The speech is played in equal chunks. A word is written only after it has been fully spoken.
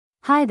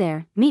Hi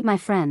there, meet my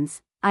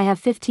friends. I have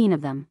 15 of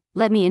them.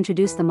 Let me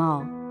introduce them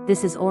all.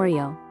 This is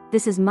Oreo,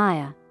 this is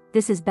Maya,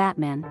 this is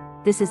Batman,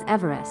 this is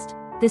Everest,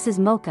 this is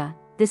Mocha,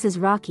 this is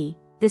Rocky,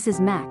 this is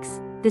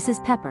Max, this is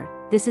Pepper,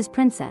 this is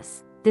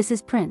Princess, this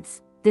is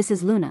Prince, this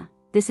is Luna,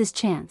 this is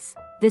Chance,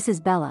 this is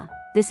Bella,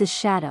 this is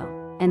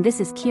Shadow, and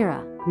this is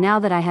Kira. Now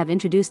that I have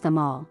introduced them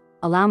all,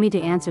 allow me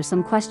to answer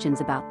some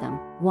questions about them.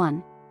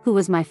 1. Who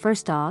was my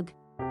first dog?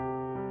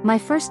 My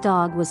first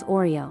dog was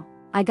Oreo.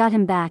 I got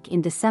him back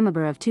in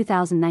December of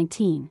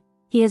 2019.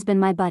 He has been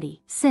my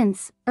buddy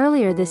since.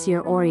 Earlier this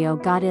year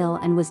Oreo got ill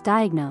and was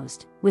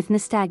diagnosed with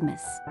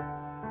nystagmus.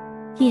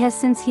 He has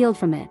since healed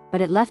from it, but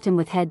it left him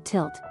with head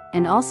tilt,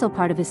 and also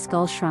part of his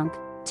skull shrunk.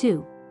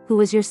 2. Who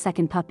was your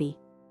second puppy?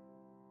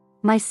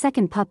 My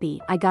second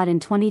puppy I got in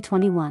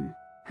 2021.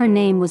 Her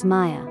name was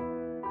Maya.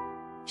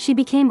 She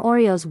became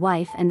Oreo's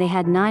wife and they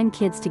had 9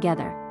 kids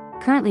together.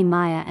 Currently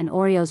Maya and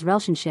Oreo's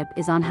relationship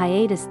is on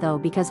hiatus though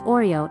because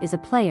Oreo is a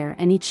player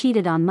and he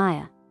cheated on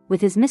Maya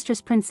with his mistress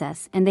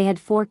Princess and they had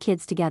 4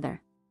 kids together.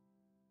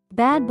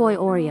 Bad boy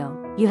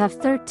Oreo, you have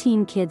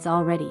 13 kids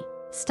already.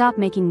 Stop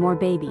making more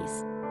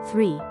babies.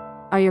 3.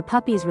 Are your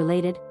puppies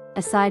related?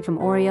 Aside from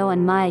Oreo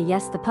and Maya,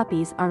 yes, the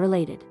puppies are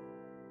related.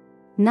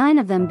 9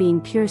 of them being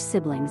pure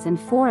siblings and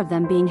 4 of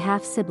them being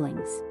half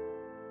siblings.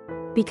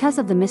 Because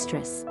of the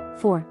mistress.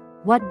 4.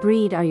 What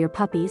breed are your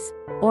puppies?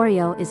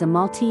 Oreo is a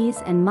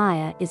Maltese and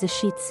Maya is a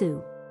Shih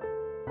Tzu.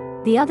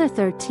 The other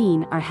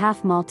 13 are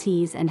half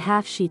Maltese and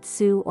half Shih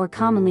Tzu, or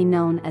commonly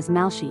known as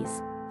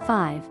Malshis.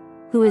 5.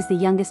 Who is the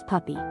youngest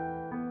puppy?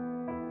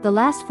 The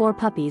last 4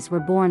 puppies were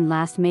born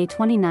last May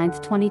 29,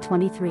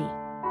 2023.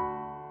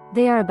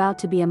 They are about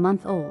to be a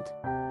month old.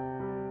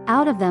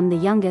 Out of them the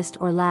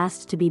youngest or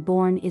last to be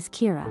born is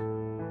Kira.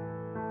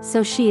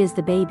 So she is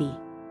the baby.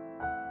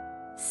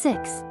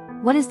 6.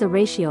 What is the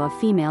ratio of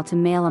female to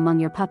male among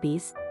your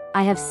puppies?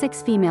 I have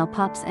 6 female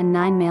pups and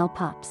 9 male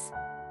pups.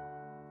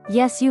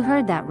 Yes, you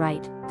heard that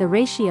right, the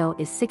ratio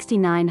is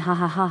 69.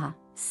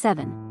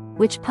 7.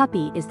 Which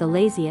puppy is the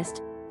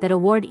laziest? That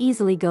award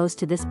easily goes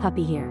to this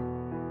puppy here.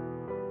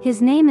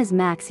 His name is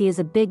Max. He is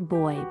a big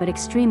boy but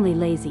extremely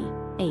lazy.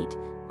 8.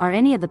 Are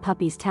any of the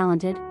puppies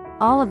talented?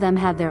 All of them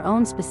have their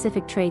own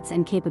specific traits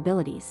and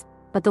capabilities,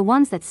 but the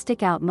ones that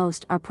stick out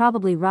most are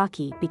probably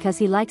Rocky because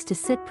he likes to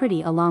sit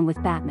pretty along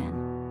with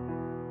Batman.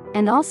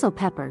 And also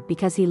Pepper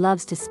because he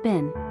loves to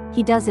spin,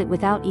 he does it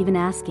without even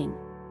asking.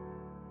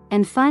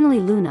 And finally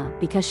Luna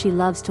because she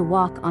loves to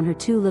walk on her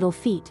 2 little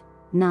feet.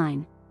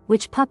 9.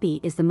 Which puppy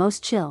is the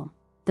most chill?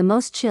 The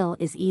most chill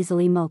is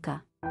easily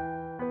Mocha.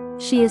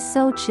 She is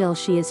so chill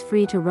she is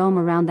free to roam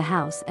around the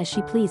house as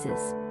she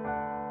pleases.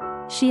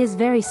 She is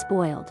very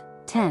spoiled.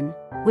 10.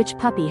 Which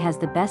puppy has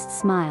the best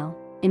smile?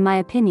 In my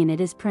opinion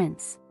it is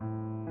Prince.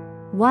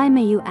 Why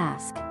may you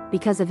ask?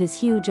 Because of his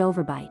huge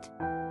overbite.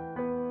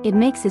 It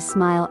makes his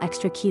smile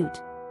extra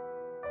cute.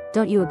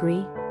 Don't you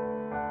agree?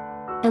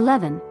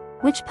 11.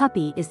 Which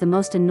puppy is the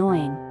most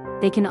annoying?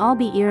 They can all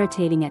be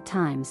irritating at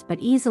times, but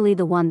easily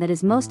the one that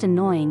is most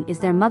annoying is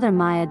their mother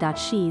Maya.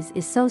 She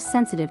is so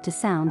sensitive to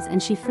sounds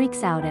and she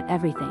freaks out at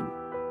everything.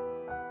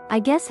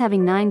 I guess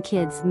having 9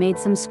 kids made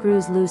some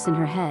screws loose in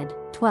her head.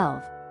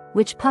 12.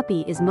 Which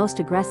puppy is most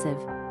aggressive?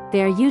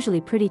 They are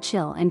usually pretty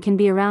chill and can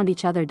be around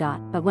each other.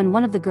 But when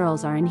one of the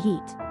girls are in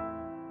heat,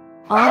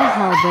 all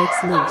hell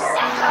breaks loose.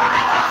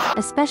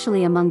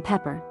 Especially among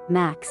Pepper,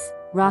 Max,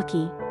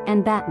 Rocky,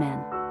 and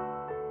Batman.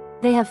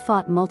 They have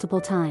fought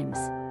multiple times.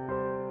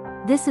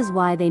 This is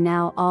why they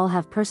now all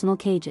have personal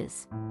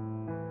cages.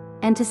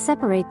 And to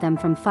separate them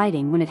from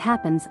fighting when it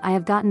happens, I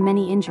have gotten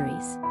many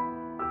injuries.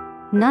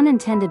 None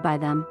intended by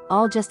them,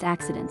 all just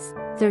accidents.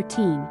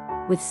 13.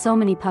 With so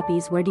many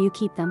puppies, where do you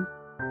keep them?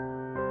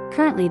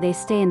 Currently they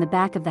stay in the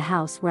back of the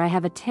house where I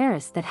have a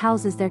terrace that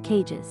houses their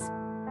cages.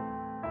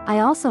 I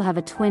also have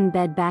a twin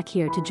bed back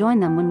here to join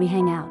them when we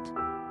hang out.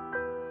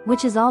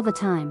 Which is all the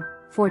time.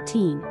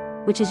 14.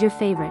 Which is your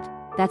favorite?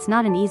 That's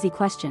not an easy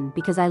question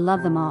because I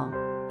love them all.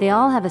 They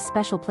all have a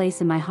special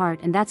place in my heart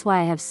and that's why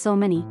I have so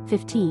many.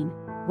 15.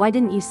 Why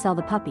didn't you sell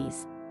the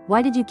puppies?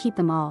 Why did you keep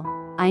them all?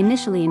 I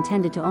initially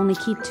intended to only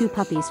keep 2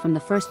 puppies from the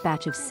first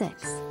batch of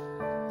 6.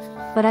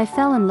 But I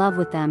fell in love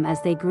with them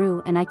as they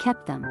grew and I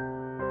kept them.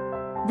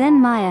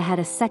 Then Maya had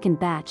a second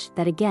batch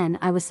that again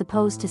I was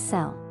supposed to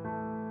sell.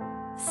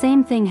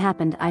 Same thing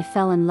happened, I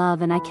fell in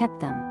love and I kept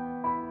them.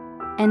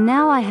 And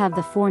now I have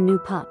the 4 new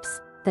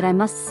pups that I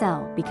must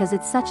sell because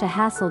it's such a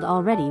hassle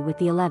already with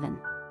the 11.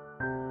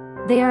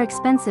 They are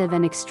expensive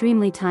and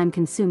extremely time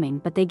consuming,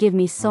 but they give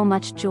me so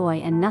much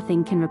joy and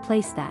nothing can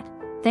replace that.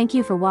 Thank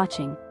you for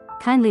watching.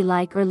 Kindly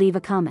like or leave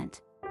a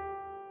comment.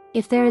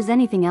 If there is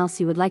anything else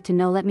you would like to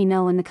know, let me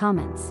know in the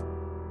comments.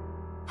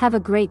 Have a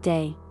great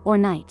day or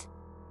night.